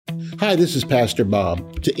Hi, this is Pastor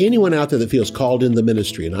Bob. To anyone out there that feels called in the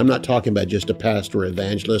ministry, and I'm not talking about just a pastor or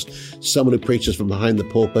evangelist, someone who preaches from behind the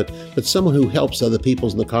pulpit, but someone who helps other people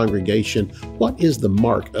in the congregation, what is the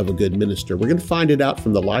mark of a good minister? We're going to find it out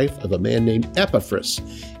from the life of a man named Epaphras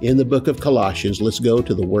in the book of Colossians. Let's go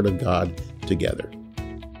to the Word of God together.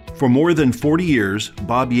 For more than 40 years,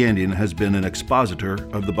 Bob Yandian has been an expositor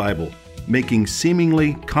of the Bible, making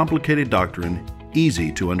seemingly complicated doctrine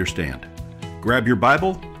easy to understand. Grab your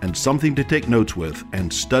Bible and something to take notes with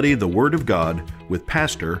and study the Word of God with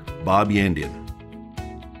Pastor Bob Yandian.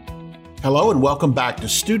 Hello and welcome back to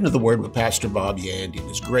Student of the Word with Pastor Bob Yandian.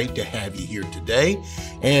 It's great to have you here today.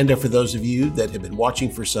 And for those of you that have been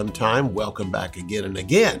watching for some time, welcome back again and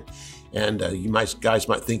again. And guys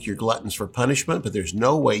might think you're gluttons for punishment, but there's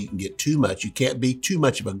no way you can get too much. You can't be too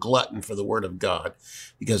much of a glutton for the Word of God,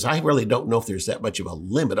 because I really don't know if there's that much of a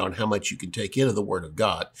limit on how much you can take into the Word of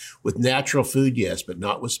God. With natural food, yes, but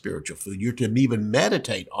not with spiritual food. You're to even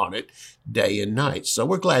meditate on it day and night. So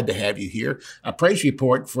we're glad to have you here. A praise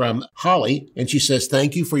report from Holly, and she says,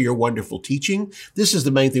 thank you for your wonderful teaching. This is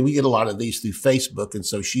the main thing. We get a lot of these through Facebook, and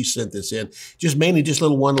so she sent this in. Mainly just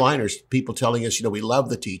little one-liners, people telling us, we love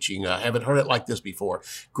the teaching. Haven't heard it like this before.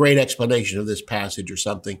 Great explanation of this passage or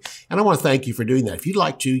something. And I want to thank you for doing that. If you'd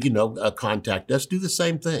like to, contact us, do the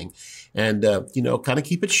same thing. And, kind of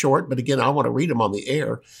keep it short. But again, I want to read them on the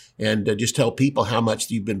air and just tell people how much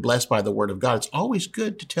you've been blessed by the Word of God. It's always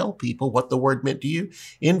good to tell people what the Word meant to you.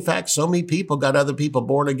 In fact, so many people got other people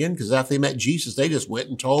born again because after they met Jesus, they just went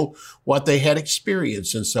and told what they had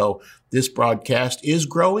experienced. And so this broadcast is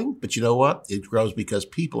growing, but you know what? It grows because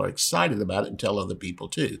people are excited about it and tell other people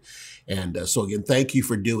too. And so again, thank you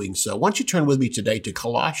for doing so. Why don't you turn with me today to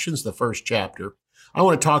Colossians, the first chapter. I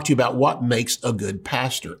want to talk to you about what makes a good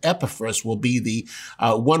pastor. Epaphras will be the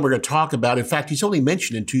one we're going to talk about. In fact, he's only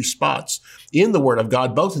mentioned in two spots in the Word of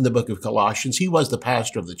God, both in the book of Colossians. He was the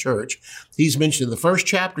pastor of the church. He's mentioned in the first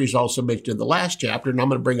chapter. He's also mentioned in the last chapter. And I'm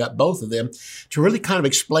going to bring up both of them to really kind of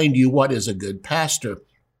explain to you what is a good pastor.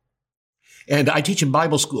 And I teach in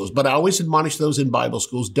Bible schools, but I always admonish those in Bible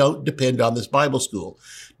schools, don't depend on this Bible school.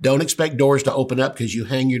 Don't expect doors to open up because you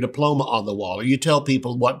hang your diploma on the wall or you tell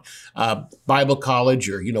people what Bible college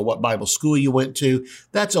or, what Bible school you went to.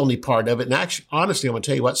 That's only part of it. And actually, honestly, I'm going to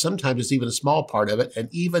tell you what, sometimes it's even a small part of it and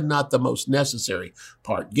even not the most necessary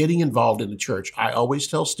part, getting involved in the church. I always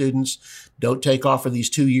tell students, don't take off for these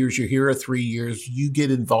 2 years you're here or 3 years. You get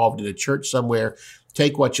involved in a church somewhere.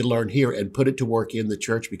 Take what you learn here and put it to work in the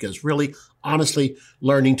church, because really, honestly,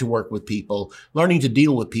 learning to work with people, learning to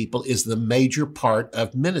deal with people is the major part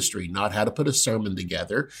of ministry, not how to put a sermon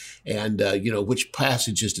together and, which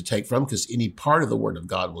passages to take from, because any part of the Word of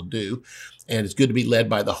God will do. And it's good to be led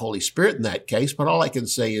by the Holy Spirit in that case. But all I can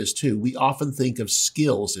say is, too, we often think of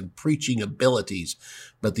skills and preaching abilities,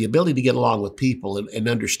 but the ability to get along with people and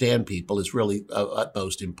understand people is really of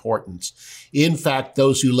utmost importance. In fact,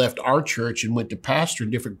 those who left our church and went to pastor in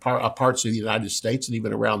different parts of the United States and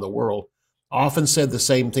even around the world often said the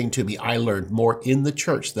same thing to me. I learned more in the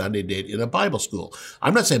church than I did in a Bible school.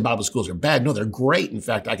 I'm not saying Bible schools are bad. No, they're great. In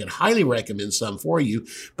fact, I can highly recommend some for you,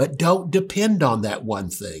 but don't depend on that one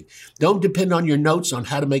thing. Don't depend on your notes on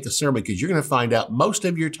how to make a sermon, because you're going to find out most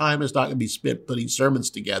of your time is not going to be spent putting sermons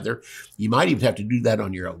together. You might even have to do that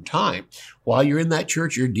on your own time. While you're in that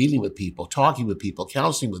church, you're dealing with people, talking with people,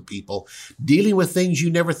 counseling with people, dealing with things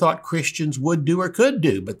you never thought Christians would do or could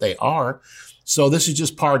do, but they are. So this is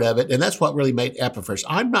just part of it. And that's what really made Epaphras.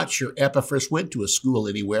 I'm not sure Epaphras went to a school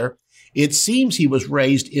anywhere. It seems he was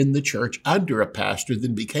raised in the church under a pastor,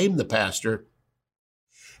 then became the pastor.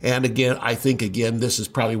 And again, I think, this is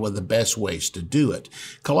probably one of the best ways to do it.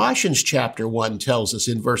 Colossians chapter 1 tells us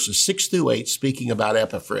in verses 6 through 8, speaking about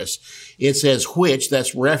Epaphras, it says, which,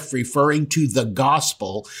 that's referring to the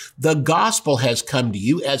gospel has come to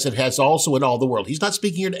you as it has also in all the world. He's not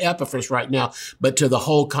speaking here to Epaphras right now, but to the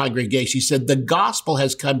whole congregation. He said, the gospel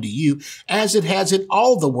has come to you as it has in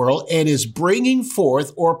all the world and is bringing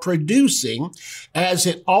forth or producing as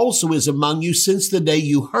it also is among you since the day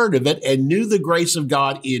you heard of it and knew the grace of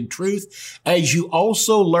God in truth, as you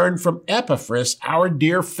also learned from Epaphras, our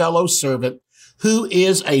dear fellow servant, who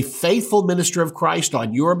is a faithful minister of Christ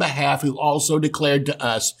on your behalf, who also declared to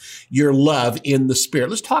us your love in the Spirit.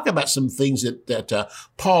 Let's talk about some things that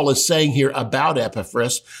Paul is saying here about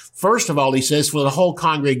Epaphras. First of all, he says, for the whole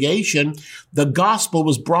congregation, the gospel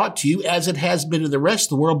was brought to you as it has been in the rest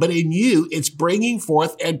of the world, but in you, it's bringing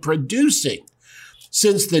forth and producing.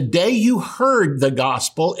 Since the day you heard the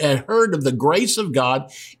gospel and heard of the grace of God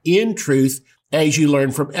in truth, as you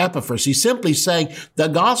learn from Epaphras. He's simply saying the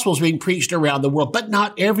gospel is being preached around the world, but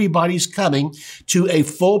not everybody's coming to a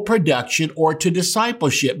full production or to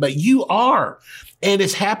discipleship, but you are. And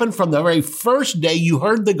it's happened from the very first day you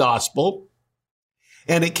heard the gospel.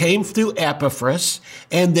 And it came through Epaphras,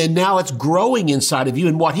 and then now it's growing inside of you.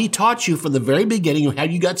 And what he taught you from the very beginning of how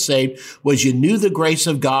you got saved was you knew the grace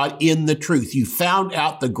of God in the truth. You found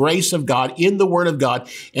out the grace of God in the Word of God,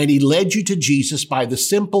 and he led you to Jesus by the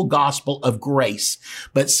simple gospel of grace.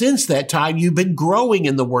 But since that time, you've been growing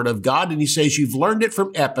in the Word of God, and he says you've learned it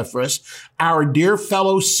from Epaphras, our dear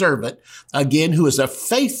fellow servant, again, who is a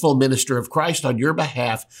faithful minister of Christ on your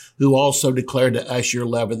behalf, who also declared to us your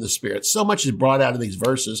love in the Spirit. So much is brought out of these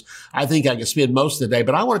verses. I think I could spend most of the day,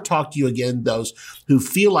 but I want to talk to you again, those who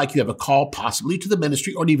feel like you have a call possibly to the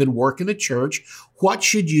ministry or even work in a church. What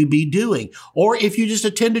should you be doing? Or if you just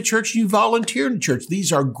attend a church, you volunteer in church.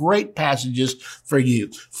 These are great passages for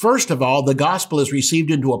you. First of all, the gospel is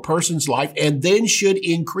received into a person's life and then should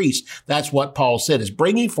increase. That's what Paul said, is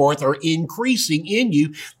bringing forth or increasing in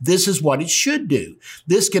you. This is what it should do.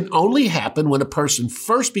 This can only happen when a person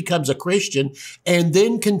first becomes a Christian and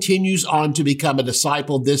then continues on to become a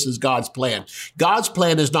disciple. This is God's plan. God's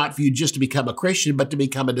plan is not for you just to become a Christian, but to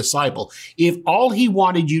become a disciple. If all he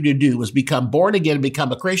wanted you to do was become born again and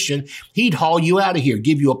become a Christian, he'd haul you out of here,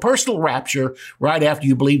 give you a personal rapture right after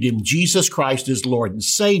you believed in Jesus Christ as Lord and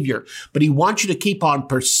Savior. But he wants you to keep on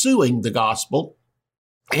pursuing the gospel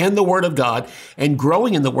and the Word of God and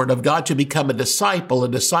growing in the Word of God to become a disciple. A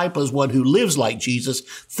disciple is one who lives like Jesus,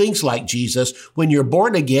 thinks like Jesus. When you're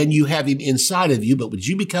born again, you have him inside of you, but when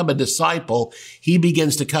you become a disciple, he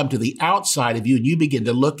begins to come to the outside of you and you begin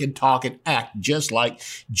to look and talk and act just like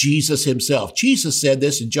Jesus himself. Jesus said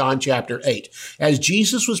this in John chapter 8. As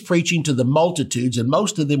Jesus was preaching to the multitudes, and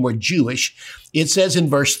most of them were Jewish, it says in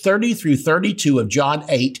verse 30 through 32 of John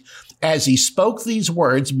 8, as he spoke these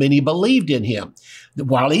words, many believed in him.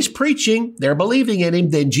 While he's preaching, they're believing in him.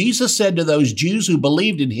 Then Jesus said to those Jews who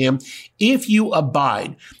believed in him, if you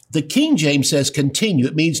abide, the King James says continue.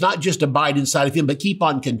 It means not just abide inside of him, but keep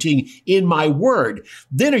on continuing in my word.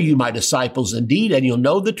 Then are you my disciples indeed, and you'll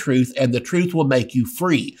know the truth, and the truth will make you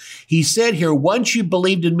free. He said here, once you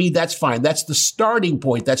believed in me, that's fine. That's the starting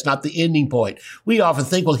point. That's not the ending point. We often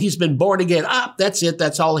think, well, he's been born again. That's it.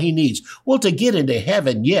 That's all he needs. Well, to get into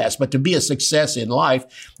heaven, yes, but to be a success in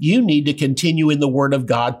life, you need to continue in the Word of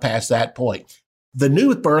God past that point. The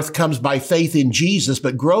new birth comes by faith in Jesus,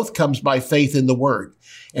 but growth comes by faith in the Word.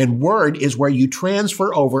 And Word is where you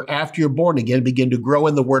transfer over after you're born again, begin to grow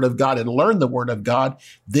in the Word of God and learn the Word of God.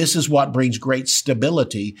 This is what brings great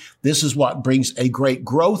stability. This is what brings a great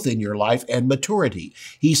growth in your life and maturity.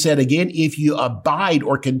 He said again, if you abide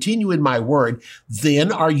or continue in my Word,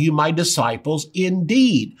 then are you my disciples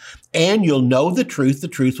indeed. And you'll know the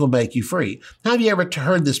truth will make you free. Now, have you ever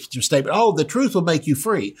heard this statement, oh, the truth will make you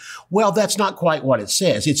free? Well, that's not quite what it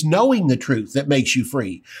says. It's knowing the truth that makes you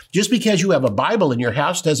free. Just because you have a Bible in your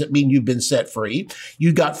house doesn't mean you've been set free.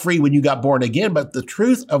 You got free when you got born again, but the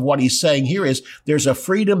truth of what he's saying here is there's a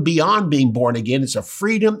freedom beyond being born again. It's a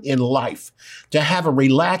freedom in life to have a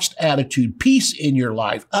relaxed attitude, peace in your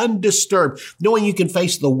life, undisturbed, knowing you can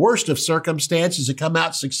face the worst of circumstances and come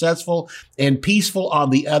out successful and peaceful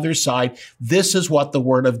on the other side. This is what the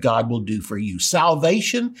Word of God will do for you.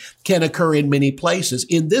 Salvation can occur in many places.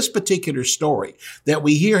 In this particular story that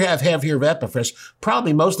we have here of Epaphras,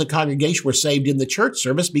 probably most of the congregation were saved in the church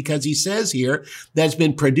service because he says here that it's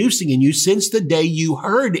been producing in you since the day you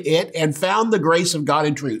heard it and found the grace of God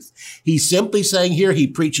in truth. He's simply saying here he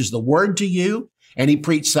preaches the Word to you, and he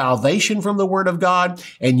preached salvation from the Word of God,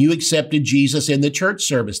 and you accepted Jesus in the church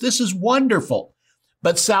service. This is wonderful.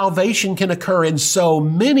 But salvation can occur in so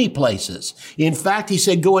many places. In fact, he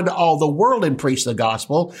said, go into all the world and preach the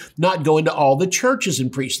gospel, not go into all the churches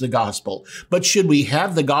and preach the gospel. But should we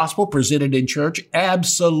have the gospel presented in church?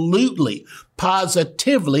 Absolutely,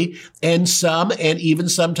 positively, and even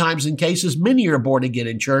sometimes in cases, many are born again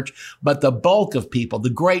in church, but the bulk of people, the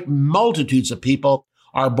great multitudes of people,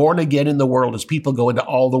 are born again in the world as people go into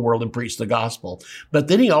all the world and preach the gospel. But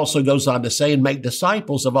then he also goes on to say, and make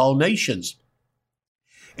disciples of all nations.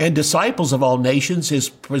 And disciples of all nations is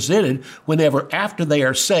presented whenever after they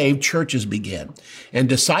are saved, churches begin. And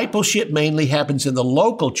discipleship mainly happens in the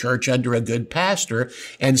local church under a good pastor,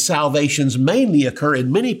 and salvations mainly occur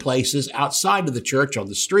in many places outside of the church, on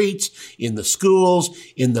the streets, in the schools,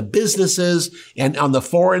 in the businesses, and on the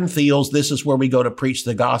foreign fields. This is where we go to preach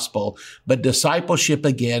the gospel. But discipleship,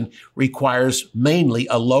 again, requires mainly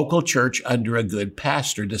a local church under a good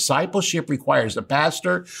pastor. Discipleship requires a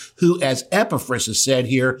pastor who, as Epaphras has said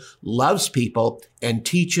here, loves people and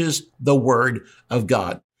teaches the Word of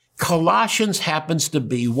God. Colossians happens to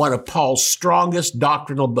be one of Paul's strongest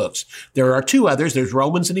doctrinal books. There are two others. There's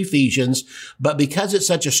Romans and Ephesians, but because it's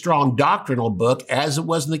such a strong doctrinal book, as it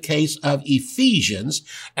was in the case of Ephesians,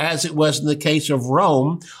 as it was in the case of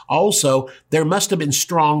Rome, also, there must have been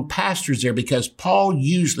strong pastors there because Paul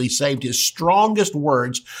usually saved his strongest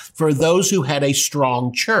words for those who had a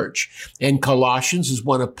strong church. And Colossians is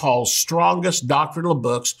one of Paul's strongest doctrinal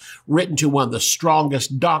books, written to one of the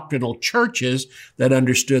strongest doctrinal churches that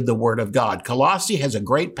understood the Word of God. Colossae has a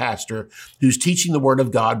great pastor who's teaching the Word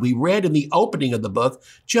of God. We read in the opening of the book,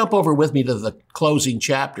 jump over with me to the closing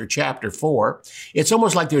chapter, chapter 4. It's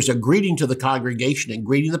almost like there's a greeting to the congregation and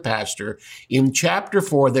greeting the pastor. In chapter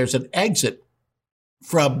 4, there's an exit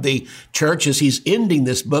from the church as he's ending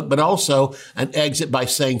this book, but also an exit by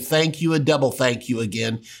saying thank you, a double thank you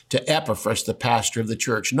again to Epaphras, the pastor of the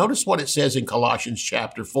church. Notice what it says in Colossians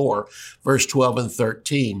chapter 4, verse 12 and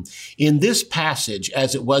 13. In this passage,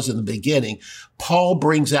 as it was in the beginning, Paul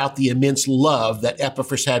brings out the immense love that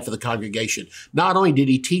Epaphras had for the congregation. Not only did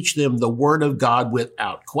he teach them the Word of God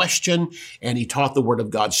without question, and he taught the Word of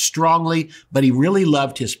God strongly, but he really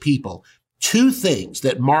loved his people. Two things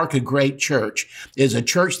that mark a great church is a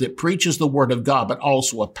church that preaches the Word of God, but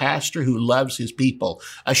also a pastor who loves his people,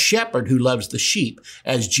 a shepherd who loves the sheep,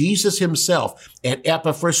 as Jesus himself. And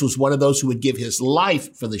Epaphras was one of those who would give his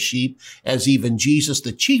life for the sheep, as even Jesus,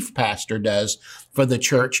 the chief pastor, does for the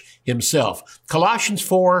church himself. Colossians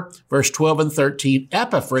 4, verse 12 and 13,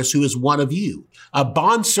 Epaphras, who is one of you, a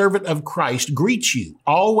bondservant of Christ, greets you,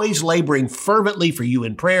 always laboring fervently for you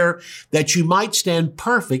in prayer, that you might stand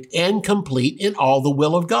perfect and complete in all the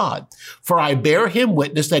will of God. For I bear him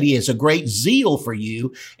witness that he has a great zeal for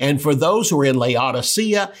you and for those who are in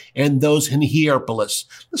Laodicea and those in Hierapolis.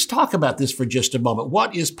 Let's talk about this for just a moment.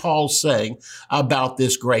 What is Paul saying about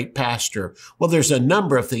this great pastor? Well, there's a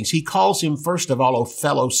number of things. He calls him, first of all, a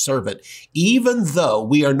fellow servant. Even though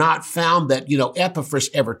we are not found that, Epaphras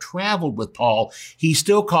ever traveled with Paul, he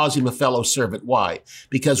still calls him a fellow servant. Why?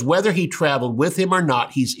 Because whether he traveled with him or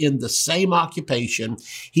not, he's in the same occupation.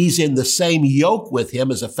 He's in the same yoke with him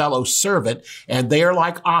as a fellow servant, and they are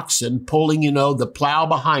like oxen pulling, the plow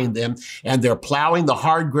behind them, and they're plowing the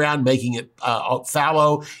hard ground, making it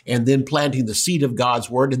fallow, and then planting the seed of God's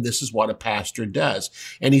word. And this is what a pastor does.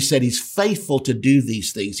 And he said he's faithful to do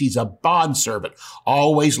these things. He's a bondservant,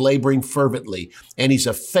 always laboring fervently, and he's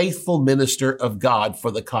a faithful minister of God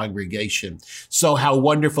for the congregation. So how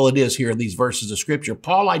wonderful it is here in these verses of Scripture.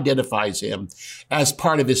 Paul identifies him as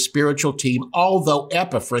part of his spiritual team, although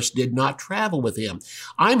Epaphras did not travel with him.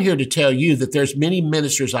 I'm here to tell you that there's many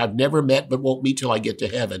ministers I've never met but won't meet till I get to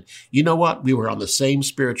heaven. You know what? We were on the same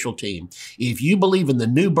spiritual team. If you believe in the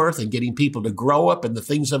new birth and getting people to grow up in the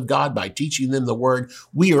things of God by teaching them the Word,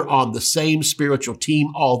 we are on the same spiritual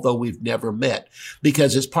team, although we've never met,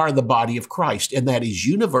 because it's part of the body of Christ, and that is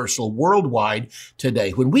universal, worldwide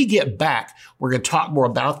today. When we get back, we're going to talk more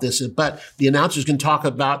about this, but the announcer's going to talk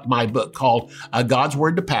about my book called God's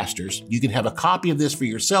Word to Pastors. You can have a copy of this for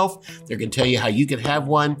yourself. They're going to tell you how you can have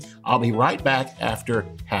one. I'll be right back after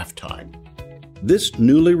halftime. This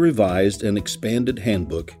newly revised and expanded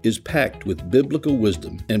handbook is packed with biblical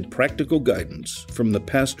wisdom and practical guidance from the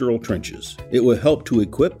pastoral trenches. It will help to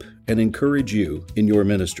equip and encourage you in your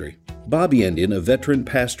ministry. Bob Yandian, a veteran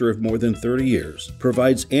pastor of more than 30 years,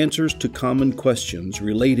 provides answers to common questions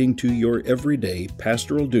relating to your everyday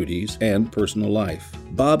pastoral duties and personal life.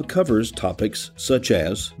 Bob covers topics such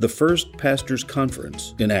as the First Pastors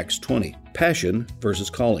Conference in Acts 20, passion versus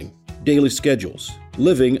calling, daily schedules,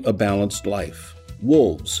 living a balanced life,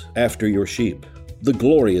 wolves after your sheep, the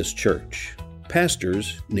glorious church,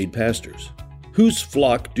 pastors need pastors, whose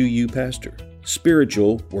flock do you pastor,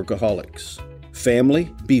 spiritual workaholics, family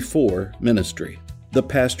before ministry, the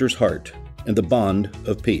pastor's heart, and the bond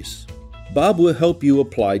of peace. Bob will help you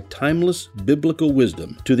apply timeless biblical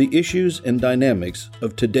wisdom to the issues and dynamics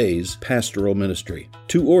of today's pastoral ministry.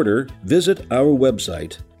 To order, visit our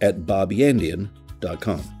website at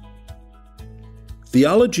bobyandian.com.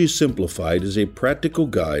 Theology Simplified is a practical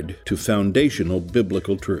guide to foundational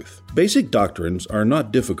biblical truth. Basic doctrines are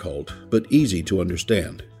not difficult, but easy to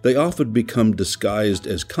understand. They often become disguised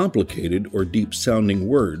as complicated or deep-sounding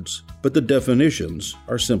words, but the definitions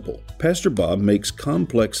are simple. Pastor Bob makes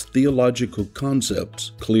complex theological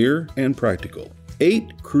concepts clear and practical.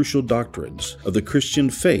 8 crucial doctrines of the Christian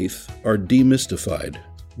faith are demystified: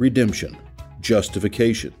 redemption,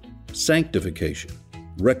 justification, sanctification,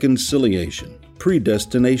 reconciliation,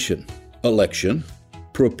 predestination, election,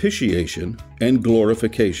 propitiation, and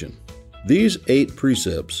glorification. These 8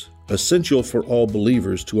 precepts essential for all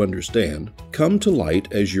believers to understand, come to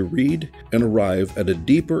light as you read and arrive at a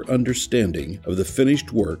deeper understanding of the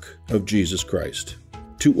finished work of Jesus Christ.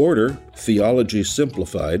 To order Theology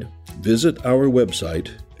Simplified, visit our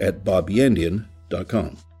website at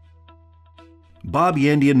bobyandian.com. Bob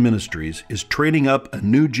Yandian Ministries is training up a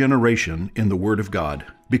new generation in the Word of God.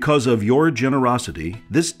 Because of your generosity,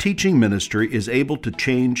 this teaching ministry is able to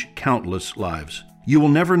change countless lives. You will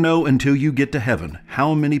never know until you get to heaven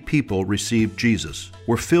how many people received Jesus,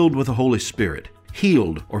 were filled with the Holy Spirit,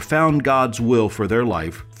 healed, or found God's will for their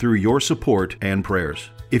life through your support and prayers.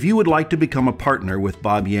 If you would like to become a partner with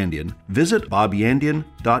Bob Yandian, visit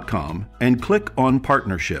bobyandian.com and click on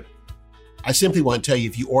Partnership. I simply want to tell you,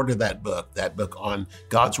 if you order that book on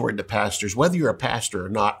God's Word to Pastors, whether you're a pastor or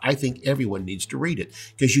not, I think everyone needs to read it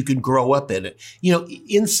because you can grow up in it. You know,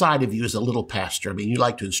 inside of you is a little pastor. I mean, you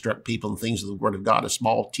like to instruct people in things of the Word of God, a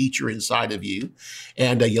small teacher inside of you.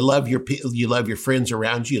 And you love your friends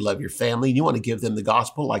around you, you love your family, and you want to give them the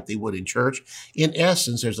gospel like they would in church. In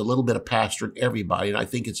essence, there's a little bit of pastor in everybody, and I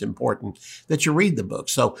think it's important that you read the book.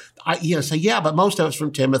 So say, yeah, but most of it's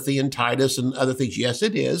from Timothy and Titus and other things. Yes,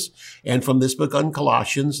 it is. And from this book on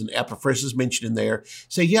Colossians, and Epaphras is mentioned in there.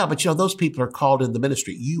 Say, yeah, but those people are called in the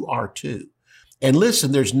ministry. You are too. And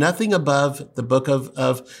listen, there's nothing above the book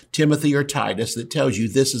of Timothy or Titus that tells you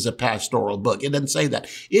this is a pastoral book. It doesn't say that.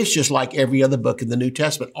 It's just like every other book in the New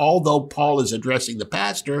Testament. Although Paul is addressing the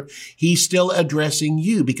pastor, he's still addressing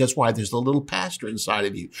you because why? There's a little pastor inside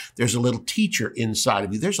of you. There's a little teacher inside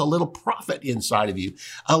of you. There's a little prophet inside of you.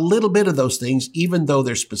 A little bit of those things, even though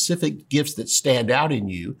there's specific gifts that stand out in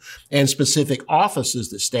you and specific offices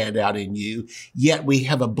that stand out in you, yet we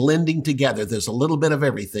have a blending together. There's a little bit of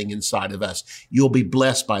everything inside of us. You'll be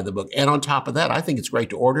blessed by the book. And on top of that, I think it's great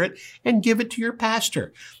to order it and give it to your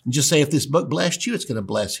pastor. And just say, if this book blessed you, it's going to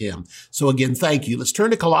bless him. So again, thank you. Let's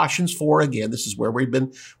turn to Colossians 4 again. This is where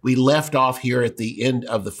we left off here at the end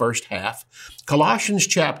of the first half. Colossians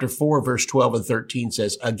chapter 4, verse 12 and 13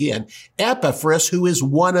 says, again, Epaphras, who is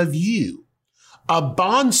one of you, a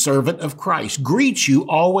bondservant of Christ, greets you,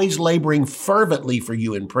 always laboring fervently for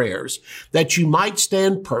you in prayers, that you might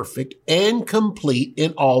stand perfect and complete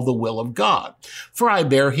in all the will of God. For I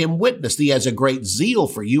bear him witness that he has a great zeal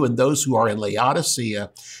for you and those who are in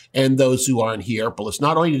Laodicea and those who are in Hierapolis.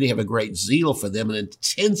 Not only did he have a great zeal for them, an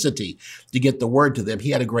intensity to get the word to them, he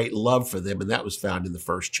had a great love for them, and that was found in the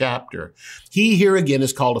first chapter. He here again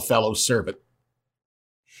is called a fellow servant.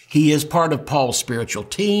 He is part of Paul's spiritual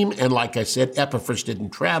team, and like I said, Epaphras didn't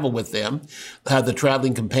travel with them. The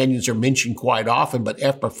traveling companions are mentioned quite often, but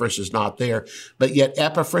Epaphras is not there. But yet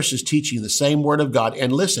Epaphras is teaching the same word of God.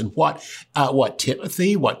 And listen, what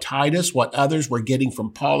Timothy, what Titus, what others were getting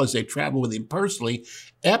from Paul as they traveled with him personally,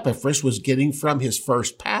 Epaphras was getting from his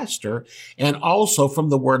first pastor and also from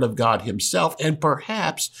the Word of God himself, and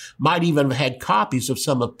perhaps might even have had copies of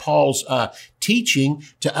some of Paul's teaching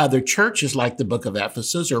to other churches like the book of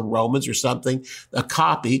Ephesus or Romans or something. A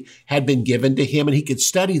copy had been given to him and he could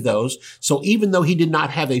study those. So even though he did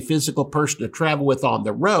not have a physical person to travel with on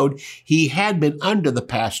the road, he had been under the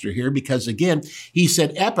pastor here because again, he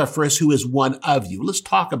said Epaphras, who is one of you. Let's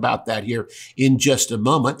talk about that here in just a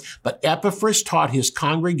moment. But Epaphras taught his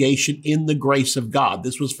congregation in the grace of God.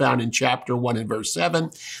 This was found in chapter 1 and verse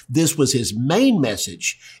 7. This was his main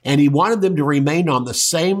message, and he wanted them to remain on the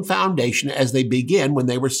same foundation as they began when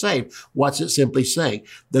they were saved. What's it simply saying?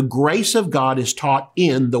 The grace of God is taught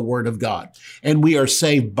in the Word of God, and we are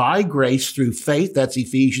saved by grace through faith. That's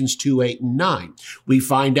Ephesians 2, 8, and 9. We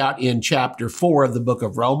find out in chapter 4 of the book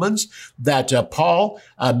of Romans that Paul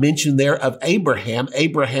mentioned there of Abraham.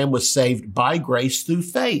 Abraham was saved by grace through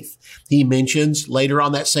faith. He mentions later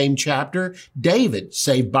on that same chapter, David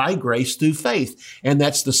saved by grace through faith. And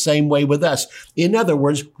that's the same way with us. In other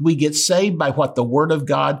words, we get saved by what the Word of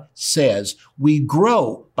God says. We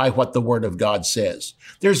grow by what the Word of God says.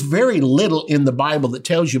 There's very little in the Bible that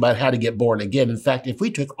tells you about how to get born again. In fact, if we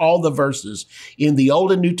took all the verses in the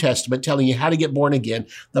Old and New Testament telling you how to get born again,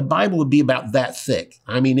 the Bible would be about that thick.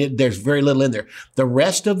 I mean, there's very little in there. The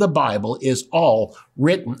rest of the Bible is all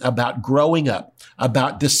written about growing up,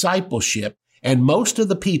 about discipleship. And most of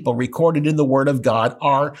the people recorded in the Word of God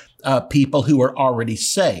are people who are already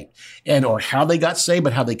saved, or how they got saved,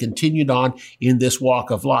 but how they continued on in this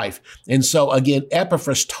walk of life. And so again,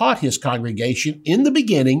 Epaphras taught his congregation in the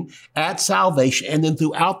beginning at salvation and then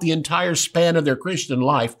throughout the entire span of their Christian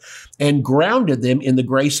life and grounded them in the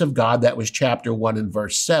grace of God. That was chapter 1 and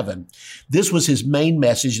verse 7. This was his main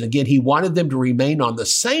message. And again, he wanted them to remain on the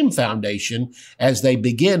same foundation as they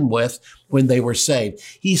begin with when they were saved.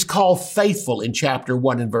 He's called faithful in chapter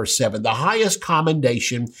 1 and verse 7. The highest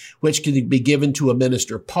commendation which can be given to a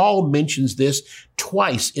minister. Paul mentions this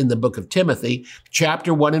twice in the book of Timothy,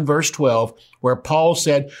 chapter 1 and verse 12, where Paul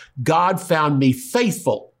said, God found me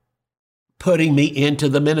faithful, putting me into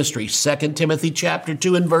the ministry. 2 Timothy chapter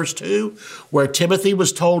 2 and verse 2, where Timothy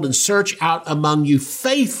was told, and search out among you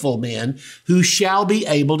faithful men who shall be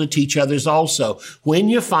able to teach others also. When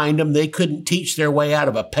you find them, they couldn't teach their way out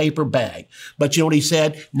of a paper bag. But you know what he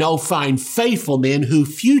said? No, find faithful men who,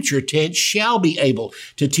 future tense, shall be able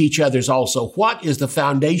to teach others also. What is the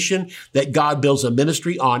foundation that God builds a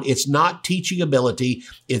ministry on? It's not teaching ability.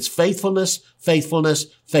 It's faithfulness, faithfulness,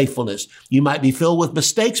 faithfulness. You might be filled with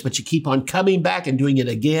mistakes, but you keep on coming back and doing it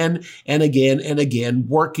again and again and again,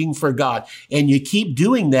 working for God. And you keep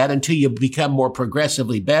doing that until you become more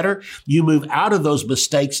progressively better. You move out of those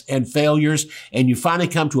mistakes and failures, and you finally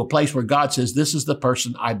come to a place where God says, this is the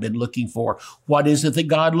person I've been looking for. What is it that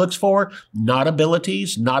God looks for? Not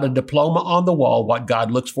abilities, not a diploma on the wall. What God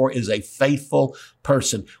looks for is a faithful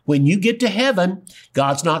person. When you get to heaven,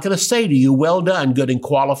 God's not going to say to you, well done, good and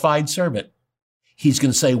qualified servant. He's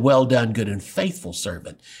going to say, well done, good and faithful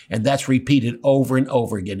servant. And that's repeated over and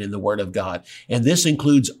over again in the Word of God. And this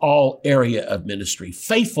includes all area of ministry: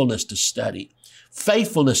 faithfulness to study,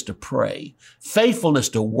 faithfulness to pray, faithfulness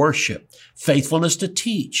to worship, faithfulness to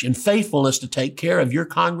teach, and faithfulness to take care of your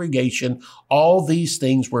congregation. All these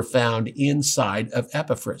things were found inside of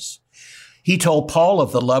Epaphras. He told Paul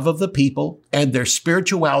of the love of the people and their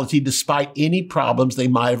spirituality despite any problems they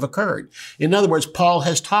might have occurred. In other words, Paul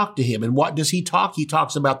has talked to him. And what does he talk? He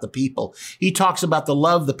talks about the people. He talks about the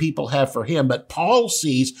love the people have for him. But Paul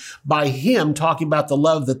sees by him talking about the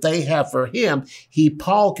love that they have for him,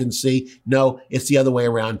 Paul can see, no, it's the other way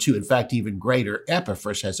around too. In fact, even greater,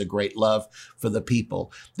 Epaphras has a great love for the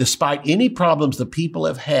people. Despite any problems the people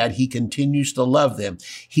have had, he continues to love them.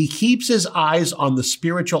 He keeps his eyes on the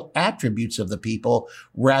spiritual attributes of the people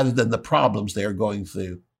rather than the problems they are going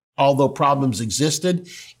through. Although problems existed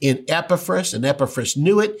in Epaphras, and Epaphras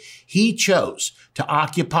knew it, he chose to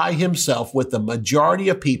occupy himself with the majority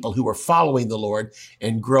of people who were following the Lord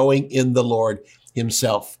and growing in the Lord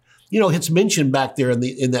himself. You know, it's mentioned back there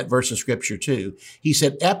in that verse of scripture too. He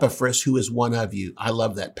said, Epaphras, who is one of you. I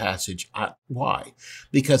love that passage. Why?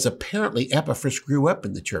 Because apparently Epaphras grew up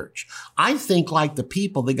in the church. I think like the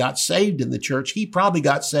people that got saved in the church, he probably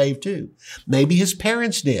got saved too. Maybe his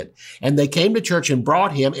parents did. And they came to church and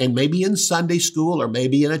brought him, and maybe in Sunday school or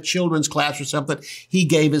maybe in a children's class or something, he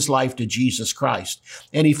gave his life to Jesus Christ.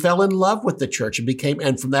 And he fell in love with the church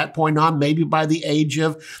and from that point on, maybe by the age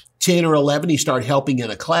of 10 or 11, he started helping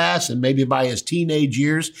in a class, and maybe by his teenage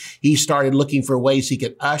years, he started looking for ways he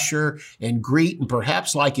could usher and greet, and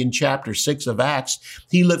perhaps like in chapter 6 of Acts,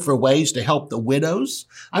 he looked for ways to help the widows.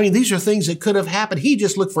 I mean, these are things that could have happened. He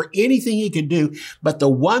just looked for anything he could do. But the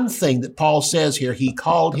one thing that Paul says here, he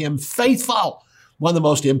called him faithful. One of the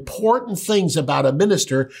most important things about a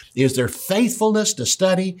minister is their faithfulness to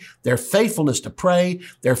study, their faithfulness to pray,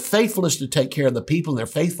 their faithfulness to take care of the people, and their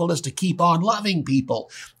faithfulness to keep on loving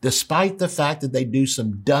people, despite the fact that they do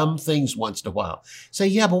some dumb things once in a while. Say,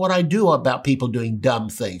 yeah, but what I do about people doing dumb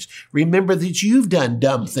things? Remember that you've done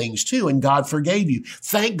dumb things too, and God forgave you.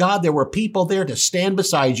 Thank God there were people there to stand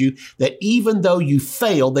beside you, that even though you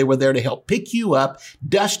failed, they were there to help pick you up,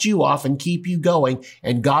 dust you off, and keep you going.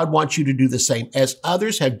 And God wants you to do the same as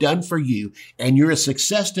others have done for you. And you're a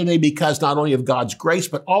success today because not only of God's grace,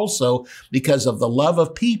 but also because of the love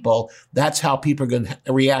of people. That's how people are going to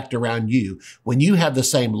react around you. When you have the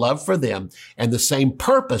same love for them and the same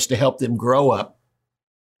purpose to help them grow up.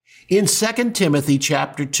 In 2 Timothy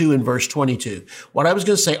chapter 2 and verse 22, what I was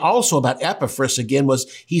going to say also about Epaphras again was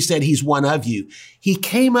he said he's one of you. He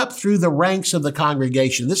came up through the ranks of the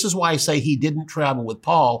congregation. This is why I say he didn't travel with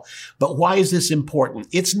Paul. But why is this important?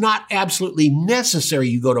 It's not absolutely necessary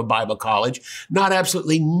you go to a Bible college, not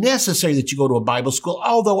absolutely necessary that you go to a Bible school,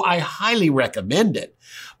 although I highly recommend it.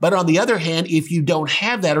 But on the other hand, if you don't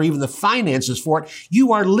have that or even the finances for it,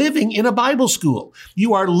 you are living in a Bible school.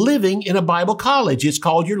 You are living in a Bible college. It's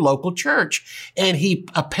called your local church. And he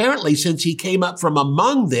apparently, since he came up from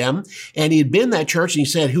among them and he had been in that church, and he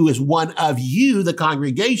said, who is one of you, the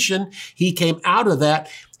congregation, he came out of that.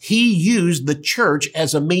 He used the church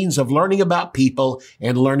as a means of learning about people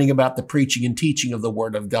and learning about the preaching and teaching of the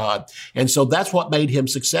Word of God. And so that's what made him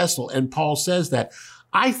successful. And Paul says that.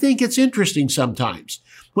 I think it's interesting sometimes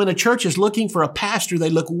When a church is looking for a pastor, they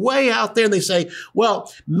look way out there and they say,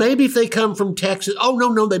 well, maybe if they come from Texas,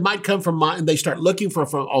 no, they might come from mine. And they start looking from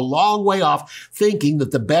a long way off, thinking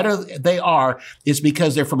that the better they are is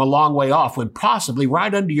because they're from a long way off, when possibly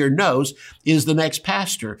right under your nose is the next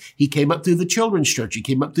pastor. He came up through the children's church. He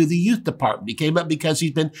came up through the youth department. He came up because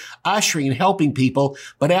he's been ushering and helping people.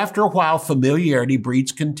 But after a while, familiarity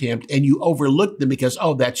breeds contempt, and you overlook them because,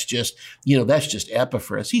 that's just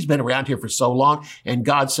Epaphras. He's been around here for so long, and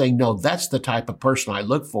God's saying, no, that's the type of person I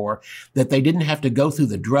look for, that they didn't have to go through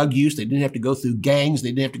the drug use. They didn't have to go through gangs. They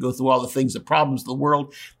didn't have to go through all the things, the problems of the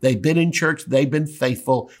world. They've been in church. They've been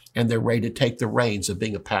faithful, and they're ready to take the reins of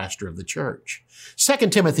being a pastor of the church. 2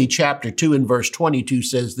 Timothy chapter 2 and verse 22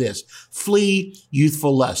 says this, flee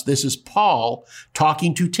youthful lust. This is Paul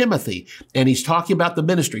talking to Timothy, and he's talking about the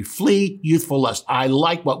ministry. Flee youthful lust. I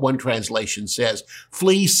like what one translation says.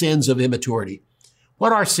 Flee sins of immaturity.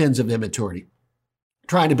 What are sins of immaturity?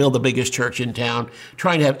 Trying to build the biggest church in town,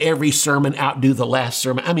 trying to have every sermon outdo the last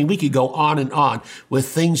sermon. I mean, we could go on and on with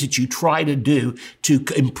things that you try to do to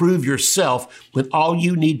improve yourself when all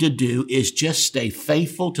you need to do is just stay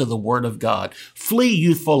faithful to the Word of God. Flee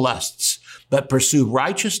youthful lusts, but pursue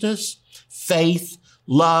righteousness, faith,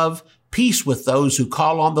 love, peace with those who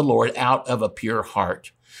call on the Lord out of a pure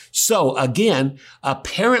heart. So again,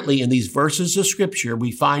 apparently in these verses of Scripture,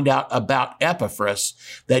 we find out about Epaphras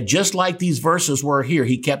that just like these verses were here,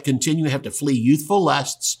 he kept continuing to have to flee youthful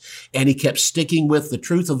lusts, and he kept sticking with the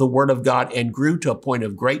truth of the Word of God and grew to a point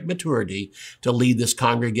of great maturity to lead this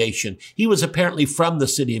congregation. He was apparently from the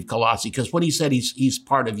city of Colossae, because when he said he's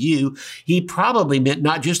part of you, he probably meant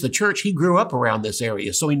not just the church. He grew up around this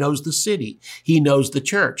area, so he knows the city. He knows the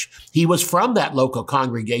church. He was from that local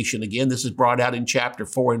congregation. Again, this is brought out in chapter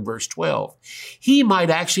 4 and verse 12. He might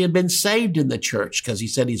actually have been saved in the church, because he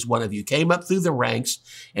said he's one of you, came up through the ranks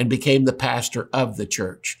and became the pastor of the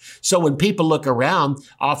church. So when people look around,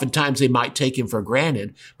 oftentimes they might take him for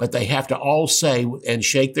granted, but they have to all say and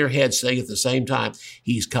shake their heads saying at the same time,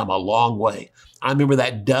 he's come a long way. I remember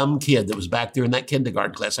that dumb kid that was back there in that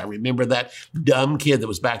kindergarten class. I remember that dumb kid that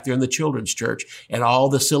was back there in the children's church and all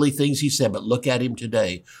the silly things he said, but look at him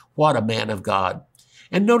today. What a man of God.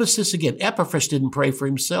 And notice this again, Epaphras didn't pray for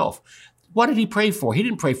himself. What did he pray for? He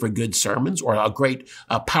didn't pray for good sermons or a great,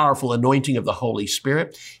 powerful anointing of the Holy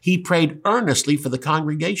Spirit. He prayed earnestly for the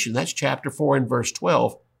congregation. That's chapter 4 and verse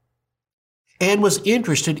 12. And was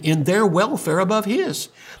interested in their welfare above his.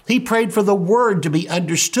 He prayed for the word to be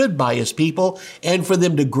understood by his people and for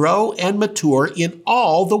them to grow and mature in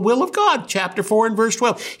all the will of God. Chapter 4 and verse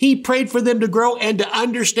 12. He prayed for them to grow and to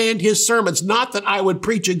understand his sermons. Not that I would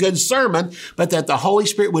preach a good sermon, but that the Holy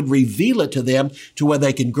Spirit would reveal it to them to where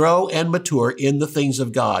they can grow and mature in the things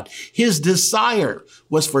of God. His desire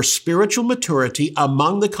was for spiritual maturity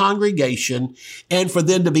among the congregation and for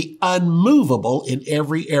them to be unmovable in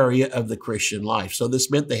every area of the Christian life. So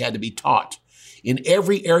this meant they had to be taught in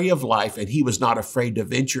every area of life, and he was not afraid to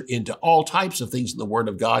venture into all types of things in the Word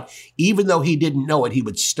of God. Even though he didn't know it, he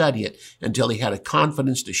would study it until he had a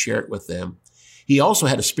confidence to share it with them. He also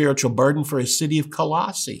had a spiritual burden for his city of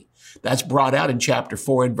Colossae. That's brought out in chapter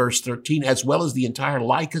 4 and verse 13, as well as the entire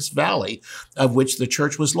Lycus Valley of which the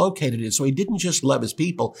church was located in. So he didn't just love his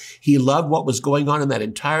people. He loved what was going on in that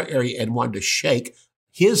entire area and wanted to shake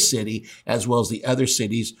his city as well as the other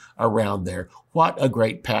cities around there. What a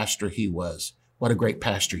great pastor he was. What a great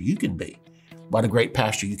pastor you can be. What a great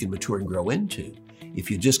pastor you can mature and grow into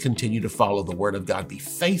if you just continue to follow the Word of God. Be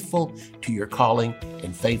faithful to your calling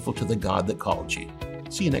and faithful to the God that called you.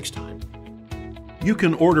 See you next time. You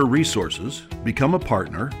can order resources, become a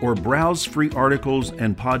partner, or browse free articles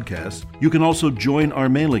and podcasts. You can also join our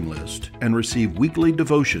mailing list and receive weekly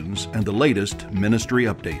devotions and the latest ministry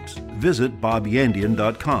updates. Visit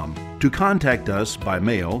bobyandian.com. To contact us by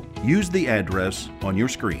mail, use the address on your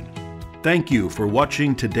screen. Thank you for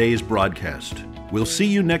watching today's broadcast. We'll see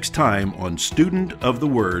you next time on Student of the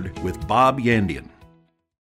Word with Bob Yandian.